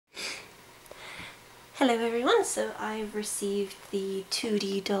Hello everyone, so I've received the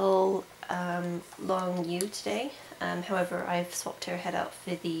 2D doll Long U today. However, I've swapped her head out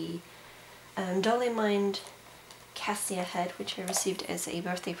for the Dolly Mind Cassia head, which I received as a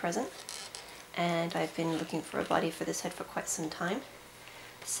birthday present. And I've been looking for a body for this head for quite some time.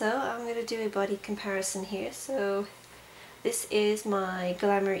 So I'm going to do a body comparison here. So this is my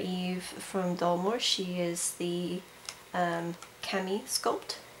Glamour Eve from Dollmore. She is the Cami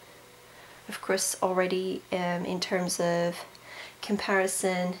sculpt. Of course, already in terms of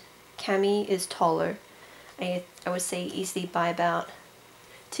comparison, Cami is taller. I would say easily by about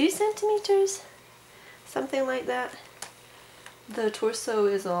 2 centimeters, something like that. The torso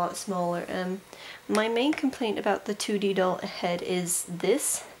is a lot smaller. My main complaint about the 2D doll head is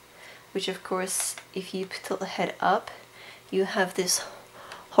this, which of course, if you tilt the head up, you have this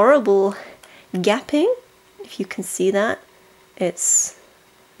horrible gapping. If you can see that, it's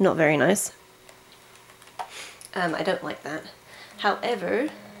not very nice. I don't like that. However,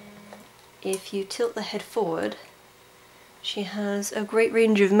 if you tilt the head forward, she has a great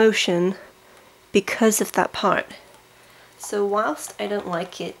range of motion because of that part. So whilst I don't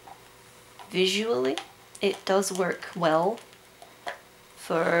like it visually, it does work well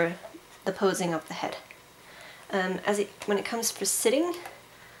for the posing of the head. When it comes for sitting,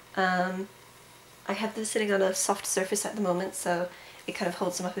 I have them sitting on a soft surface at the moment, so it kind of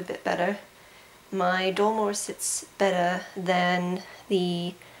holds them up a bit better. My Dollmore sits better than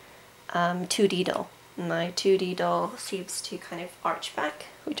the 2D doll. My 2D doll seems to kind of arch back,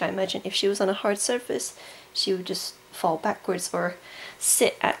 which I imagine if she was on a hard surface, she would just fall backwards or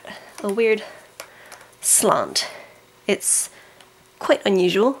sit at a weird slant. It's quite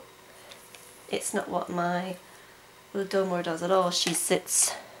unusual. It's not what my Dollmore does at all. She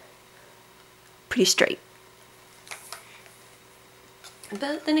sits pretty straight.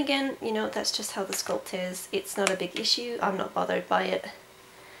 But then again, you know, that's just how the sculpt is. It's not a big issue. I'm not bothered by it,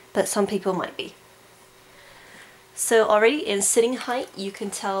 but some people might be. So already in sitting height, you can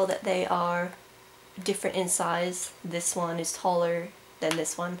tell that they are different in size. This one is taller than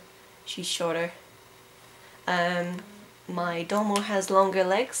this one. She's shorter. My Dollmore has longer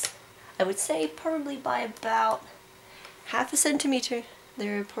legs. I would say probably by about half a centimeter.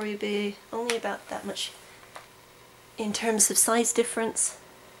 There would probably be only about that much in terms of size difference.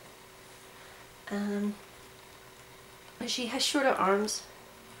 She has shorter arms.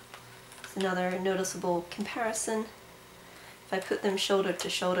 It's another noticeable comparison. If I put them shoulder to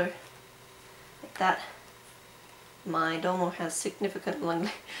shoulder like that, my Dollmore has significant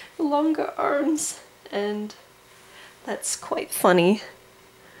longer arms, and that's quite funny.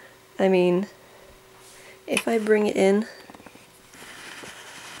 I mean, if I bring it in,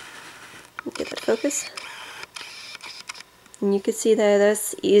 get that focus. And you can see there,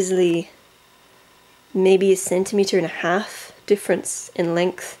 that's easily maybe 1.5 centimeters difference in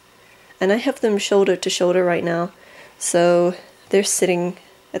length. And I have them shoulder to shoulder right now, so they're sitting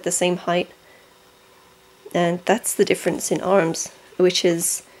at the same height. And that's the difference in arms, which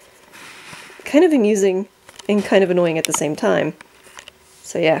is kind of amusing and kind of annoying at the same time.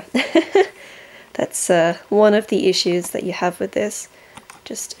 So yeah, that's one of the issues that you have with this.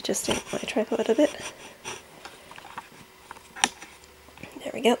 Just adjusting my tripod a bit.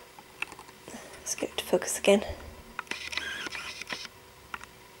 There we go. Let's get it to focus again.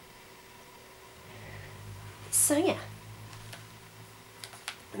 So yeah,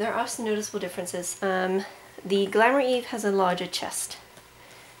 there are some noticeable differences. The Glamour Eve has a larger chest.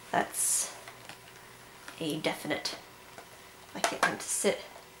 That's a definite. I get them to sit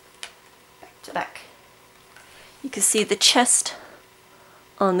back to back. You can see the chest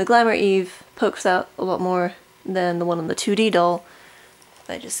on the Glamour Eve pokes out a lot more than the one on the 2D doll.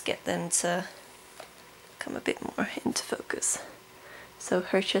 I just get them to come a bit more into focus. So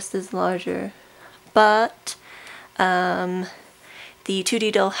her chest is larger, but the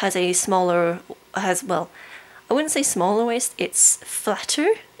 2D doll has a smaller, well, I wouldn't say smaller waist, it's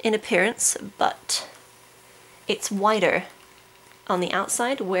flatter in appearance, but it's wider on the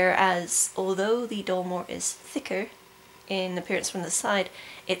outside, whereas although the Dollmore is thicker in appearance from the side,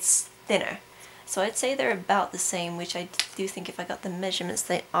 it's thinner. So I'd say they're about the same, which I do think if I got the measurements,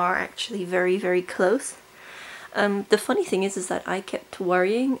 they are actually very, very close. The funny thing is that I kept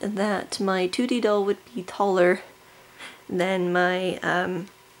worrying that my 2D doll would be taller than my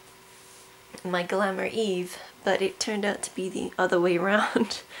my Glamour Eve, but it turned out to be the other way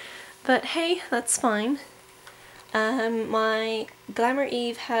around. But hey, that's fine. My Glamour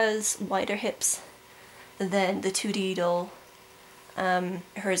Eve has wider hips than the 2D doll.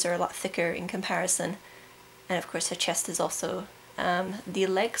 Hers are a lot thicker in comparison, and of course her chest is also The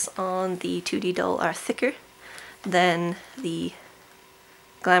legs on the 2D doll are thicker than the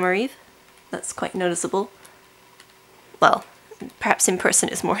Glamour Eve. That's quite noticeable. Well, perhaps in person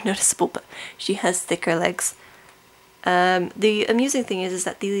it's more noticeable, but she has thicker legs. The amusing thing is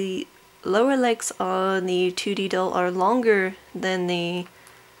that the lower legs on the 2D doll are longer than the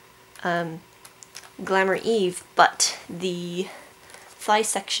Glamour Eve, but the thigh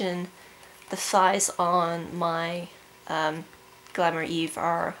section, the thighs on my Glamour Eve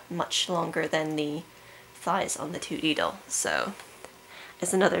are much longer than the thighs on the 2D doll, so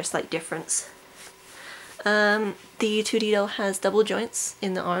it's another slight difference. The 2D doll has double joints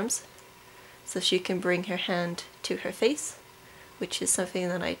in the arms, so she can bring her hand to her face, which is something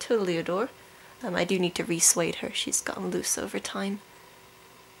that I totally adore. I do need to re-suede her, she's gotten loose over time.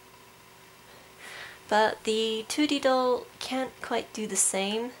 But the 2D doll can't quite do the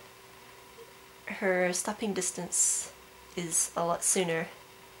same. Her stopping distance is a lot sooner,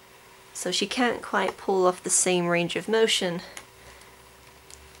 so she can't quite pull off the same range of motion.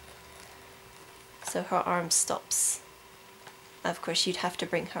 So her arm stops. Of course, you'd have to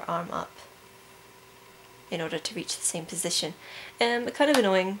bring her arm up in order to reach the same position. Kind of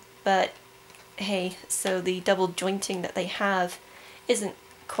annoying, but hey, so the double jointing that they have isn't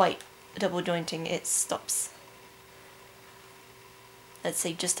quite double jointing, it stops, let's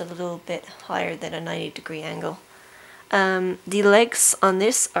say, just a little bit higher than a 90-degree angle. The legs on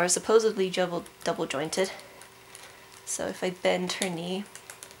this are supposedly double jointed, so if I bend her knee,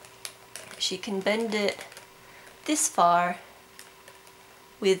 she can bend it this far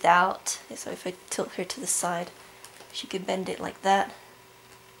without, so if I tilt her to the side, she can bend it like that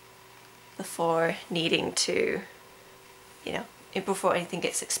before needing to, you know, before anything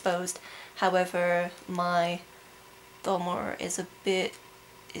gets exposed. However, my Dollmore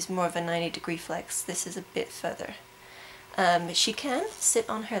is more of a 90-degree flex. This is a bit further. She can sit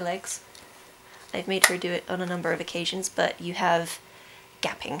on her legs. I've made her do it on a number of occasions, but you have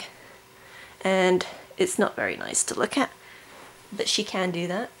gapping, and it's not very nice to look at, but she can do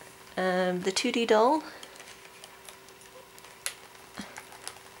that. The 2D doll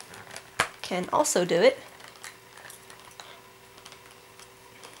can also do it.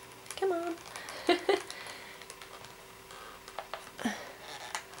 Come on.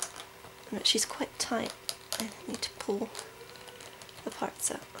 But she's quite tight. I need to pull the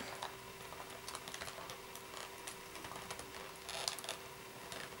parts out.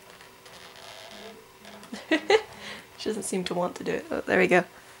 She doesn't seem to want to do it. Oh, there we go.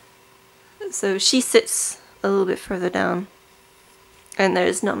 So she sits a little bit further down, and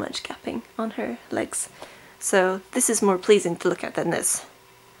there's not much gapping on her legs. So this is more pleasing to look at than this.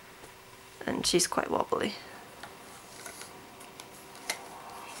 And she's quite wobbly.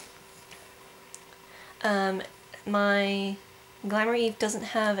 My Glamour Eve doesn't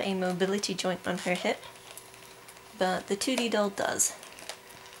have a mobility joint on her hip, but the 2D doll does.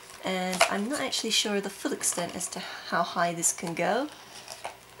 And I'm not actually sure the full extent as to how high this can go.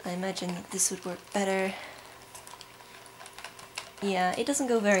 I imagine that this would work better. Yeah, it doesn't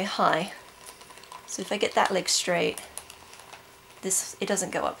go very high. So if I get that leg straight, it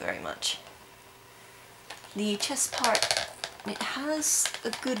doesn't go up very much. The chest part, it has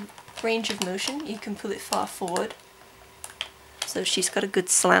a good range of motion. You can pull it far forward. So she's got a good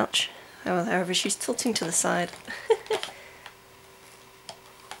slouch. However, she's tilting to the side.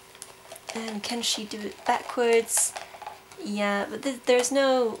 And can she do it backwards? Yeah, but there's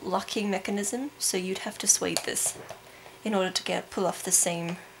no locking mechanism, so you'd have to suede this in order to pull off the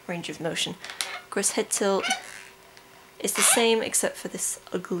same range of motion. Of course, head tilt is the same except for this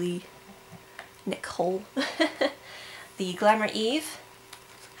ugly neck hole. The Glamour Eve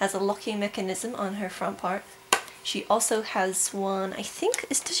has a locking mechanism on her front part. She also has one, I think,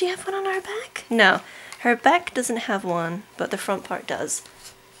 does she have one on her back? No, her back doesn't have one, but the front part does.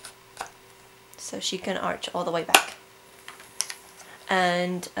 So she can arch all the way back.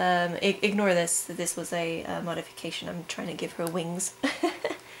 And ignore this, this was a modification. I'm trying to give her wings.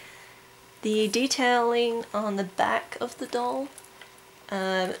 The detailing on the back of the doll,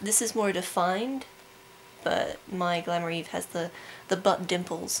 this is more defined, but my Glamour Eve has the butt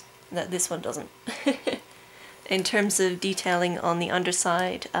dimples that this one doesn't. In terms of detailing on the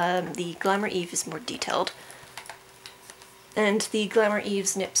underside, the Glamour Eve is more detailed. And the Glamour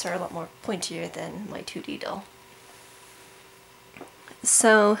Eve's nips are a lot more pointier than my 2D doll.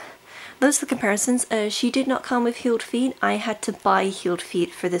 So, those are the comparisons. She did not come with heeled feet. I had to buy heeled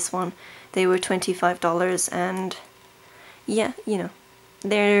feet for this one. They were $25, and yeah, you know,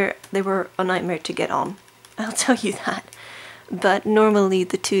 they were a nightmare to get on. I'll tell you that. But normally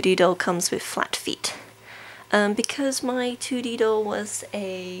the 2D doll comes with flat feet. Because my 2D doll was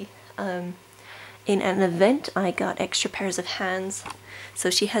in an event, I got extra pairs of hands. So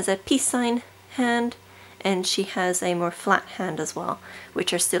she has a peace sign hand, and she has a more flat hand as well,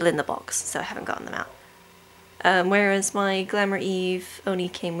 which are still in the box, so I haven't gotten them out. Whereas my Glamour Eve only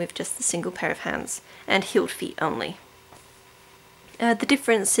came with just a single pair of hands, and heeled feet only. The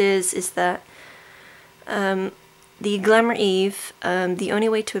difference is that the Glamour Eve, the only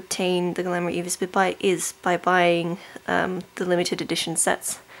way to obtain the Glamour Eve is by buying the limited edition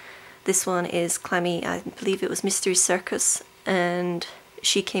sets. This one is Clammy, I believe it was Mystery Circus, and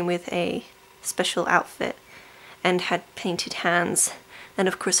she came with a special outfit and had painted hands, and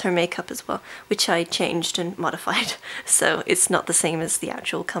of course her makeup as well, which I changed and modified, so it's not the same as the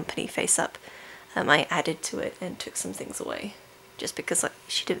actual company face-up. I added to it and took some things away, just because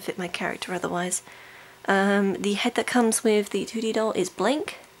she didn't fit my character otherwise. The head that comes with the 2D doll is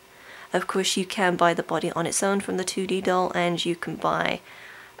blank. Of course you can buy the body on its own from the 2D doll, and you can buy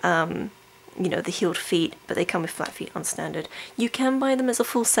you know, the heeled feet, but they come with flat feet on standard. You can buy them as a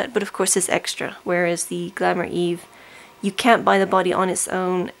full set, but of course it's extra, whereas the Glamour Eve, you can't buy the body on its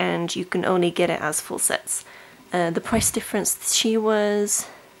own, and you can only get it as full sets. The price difference, she was,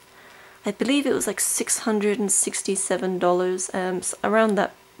 I believe it was like $667, around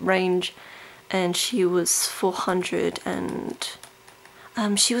that range, and she was $400,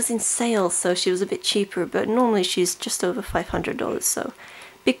 and she was in sale, so she was a bit cheaper, but normally she's just over $500, so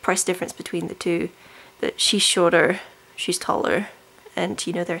big price difference between the two. But she's shorter, she's taller, and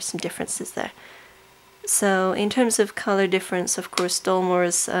you know, there are some differences there. So in terms of color difference, of course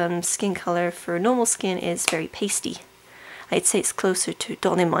Dollmore's skin color for normal skin is very pasty. I'd say it's closer to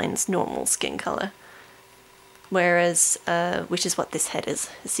Donny Mine's normal skin color, whereas which is what this head is.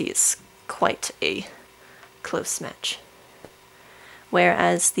 See, it's quite a close match.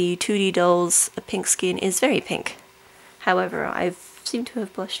 Whereas the 2D doll's pink skin is very pink. However, I've seem to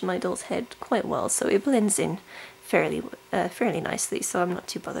have blushed my doll's head quite well, so it blends in fairly nicely, so I'm not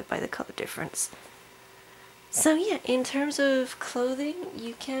too bothered by the color difference. So yeah, in terms of clothing,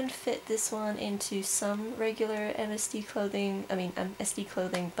 you can fit this one into some regular SD clothing,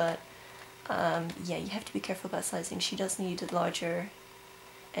 but yeah, you have to be careful about sizing. She does need larger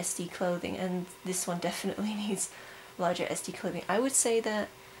SD clothing, and this one definitely needs larger SD clothing. I would say that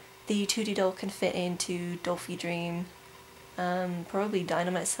the 2D doll can fit into Dolphy Dream, probably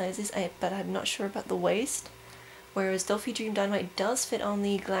Dynamite sizes, but I'm not sure about the waist. Whereas Dolphy Dream Dynamite does fit on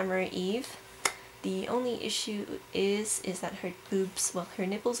the Glamour Eve. The only issue is that her boobs, well, her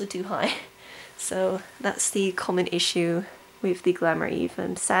nipples are too high. So that's the common issue with the Glamour Eve,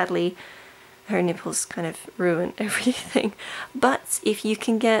 and sadly her nipples kind of ruin everything. But if you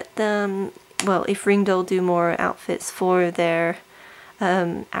can get them, well, if Ringdoll do more outfits for their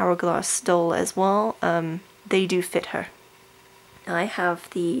Hourglass doll as well, they do fit her. I have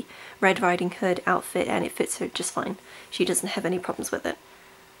the Red Riding Hood outfit and it fits her just fine. She doesn't have any problems with it.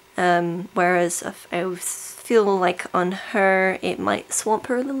 Whereas I feel like on her it might swamp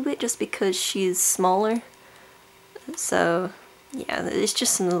her a little bit just because she's smaller. So yeah, it's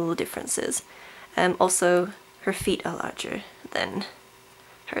just some little differences. Also, her feet are larger than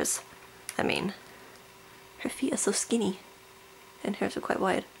hers. I mean, her feet are so skinny and hers are quite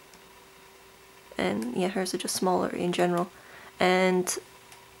wide. And yeah, hers are just smaller in general. And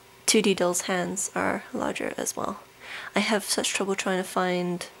 2D doll's hands are larger as well. I have such trouble trying to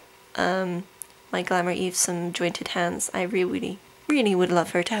find my Glamour Eve some jointed hands. I really would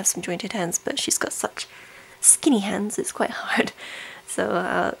love her to have some jointed hands, but she's got such skinny hands, it's quite hard.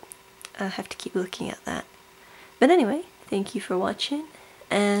 So I'll have to keep looking at that. But anyway, thank you for watching,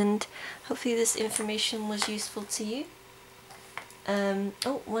 and hopefully this information was useful to you.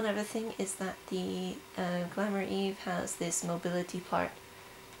 Oh, one other thing is that the Glamour Eve has this mobility part,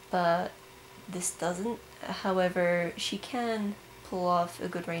 but this doesn't. However, she can pull off a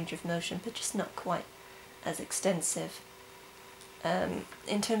good range of motion, but just not quite as extensive.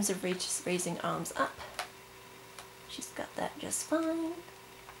 In terms of raising arms up, she's got that just fine.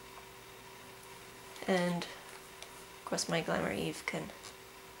 And of course my Glamour Eve can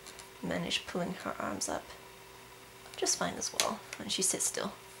manage pulling her arms up just fine as well when she sits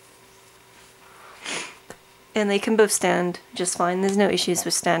still. And they can both stand just fine, there's no issues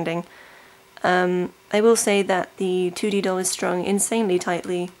with standing. I will say that the 2D doll is strung insanely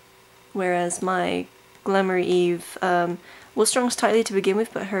tightly, whereas my Glamour Eve was strung tightly to begin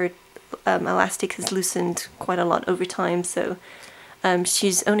with, but her elastic has loosened quite a lot over time, so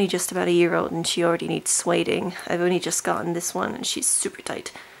she's only just about a year old and she already needs sueding. I've only just gotten this one and she's super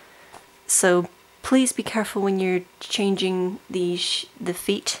tight. So please be careful when you're changing the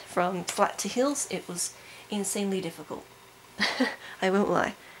feet from flat to heels. insanely difficult. I won't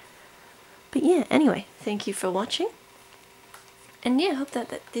lie. But yeah, anyway, thank you for watching. And yeah, I hope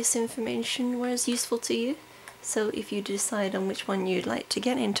that this information was useful to you. So if you decide on which one you'd like to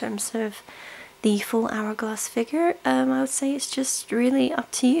get in terms of the full hourglass figure, I would say it's just really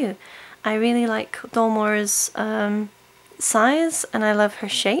up to you. I really like Dollmore's size, and I love her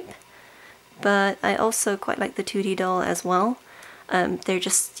shape, but I also quite like the 2D doll as well. They're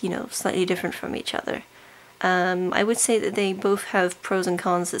just, you know, slightly different from each other. I would say that they both have pros and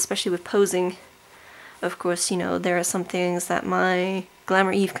cons, especially with posing. Of course, you know, there are some things that my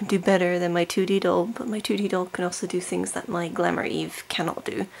Glamour Eve can do better than my 2D doll, but my 2D doll can also do things that my Glamour Eve cannot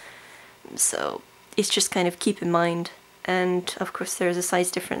do. So it's just kind of keep in mind. And of course there's a size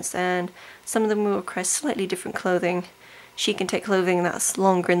difference, and some of them will require slightly different clothing. She can take clothing that's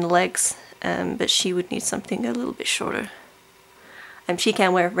longer in the legs, but she would need something a little bit shorter. She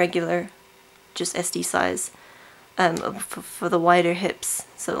can wear regular, just SD size, for the wider hips,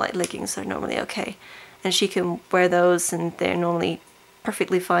 so like leggings are normally okay. And she can wear those and they're normally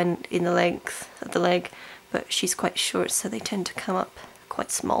perfectly fine in the length of the leg, but she's quite short, so they tend to come up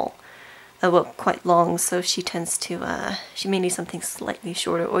quite small. Well, quite long, so she tends to, she may need something slightly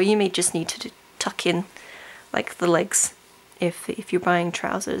shorter, or you may just need to tuck in, like, the legs, if you're buying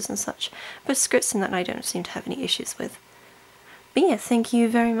trousers and such. But skirts and that I don't seem to have any issues with. But yeah, thank you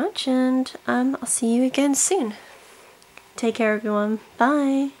very much, and I'll see you again soon. Take care, everyone.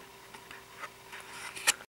 Bye!